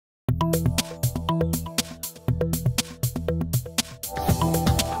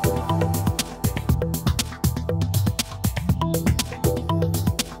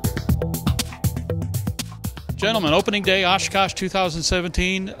Gentlemen, opening day, Oshkosh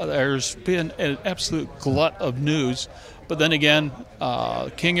 2017, there's been an absolute glut of news. But then again,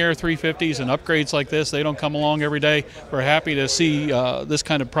 King Air 350s and upgrades like this, they don't come along every day. We're happy to see this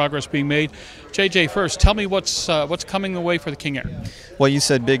kind of progress being made. JJ, first, tell me what's coming the way for the King Air. Well, you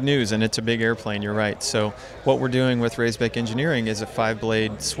said big news, and it's a big airplane, you're right. So what we're doing with Raisbeck Engineering is a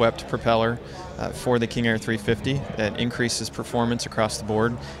 5-blade swept propeller for the King Air 350 that increases performance across the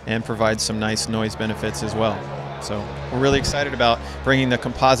board and provides some nice noise benefits as well. So we're really excited about bringing the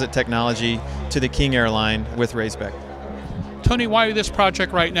composite technology to the King Air line with Raisbeck. Tony, why this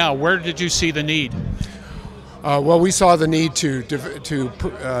project right now? Where did you see the need? Well, we saw the need to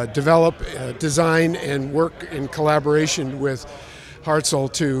develop, design, and work in collaboration with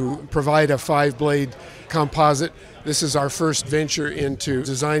Hartzell to provide a 5-blade composite. This is our first venture into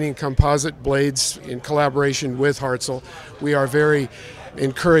designing composite blades in collaboration with Hartzell. We are very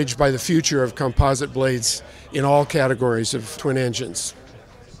encouraged by the future of composite blades in all categories of twin engines.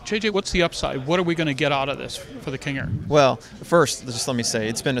 JJ, what's the upside? What are we going to get out of this for the King Air? Well, first, just let me say,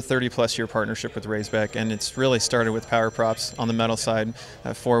 it's been a 30-plus year partnership with Raisbeck, and it's really started with power props on the metal side,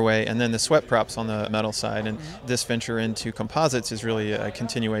 4-way, and then the sweat props on the metal side. And this venture into composites is really a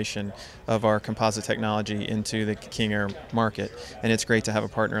continuation of our composite technology into the King Air market. And it's great to have a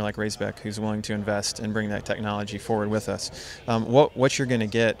partner like Raisbeck who's willing to invest and bring that technology forward with us. What you're going to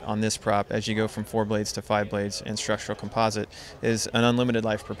get on this prop as you go from 4 blades to 5 blades and structural composite is an unlimited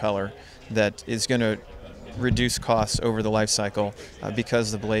life propeller that is going to reduce costs over the life cycle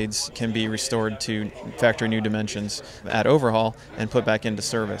because the blades can be restored to factory new dimensions at overhaul and put back into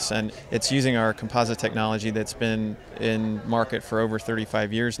service. And it's using our composite technology that's been in market for over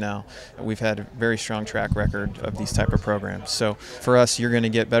 35 years now. We've had a very strong track record of these type of programs. So for us, you're going to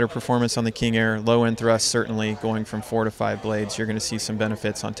get better performance on the King Air, low end thrust certainly, going from 4 to 5 blades. You're going to see some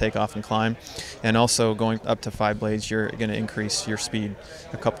benefits on takeoff and climb. And also going up to 5 blades, you're going to increase your speed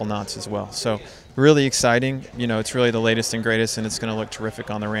a couple knots as well. So really exciting. You know, it's really the latest and greatest, and it's going to look terrific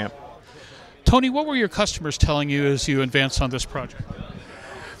on the ramp. Tony, what were your customers telling you as you advanced on this project?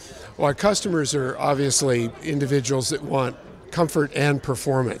 Well, our customers are obviously individuals that want comfort and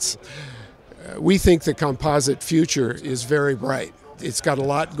performance. We think the composite future is very bright. It's got a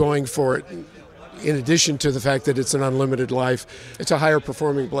lot going for it. In addition to the fact that it's an unlimited life, it's a higher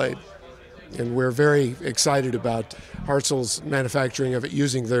performing blade. And we're very excited about Hartzell's manufacturing of it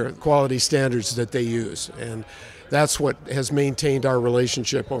using their quality standards that they use. And that's what has maintained our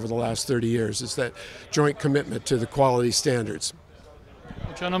relationship over the last 30 years, is that joint commitment to the quality standards.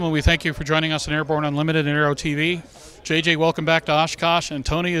 Well, gentlemen, we thank you for joining us on Airborne Unlimited and Aero-TV. JJ, welcome back to Oshkosh. And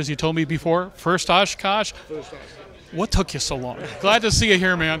Tony, as you told me before, first Oshkosh. What took you so long? Glad to see you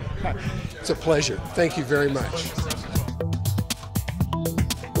here, man. It's a pleasure. Thank you very much.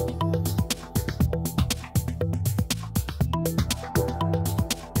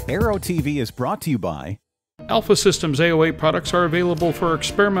 Aero-TV is brought to you by Alpha Systems AOA products are available for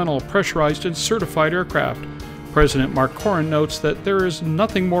experimental, pressurized, and certified aircraft. President Mark Corrin notes that there is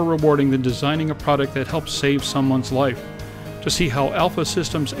nothing more rewarding than designing a product that helps save someone's life. To see how Alpha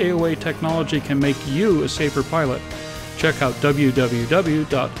Systems AOA technology can make you a safer pilot, check out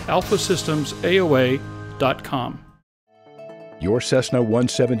www.alphasystemsaoa.com. Your Cessna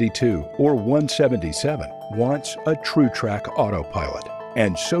 172 or 177 wants a TrueTrack autopilot,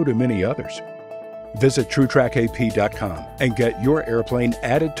 and so do many others. Visit TrueTrackAP.com and get your airplane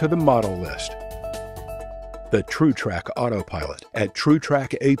added to the model list. The TrueTrack autopilot at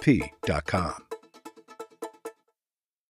TrueTrackAP.com.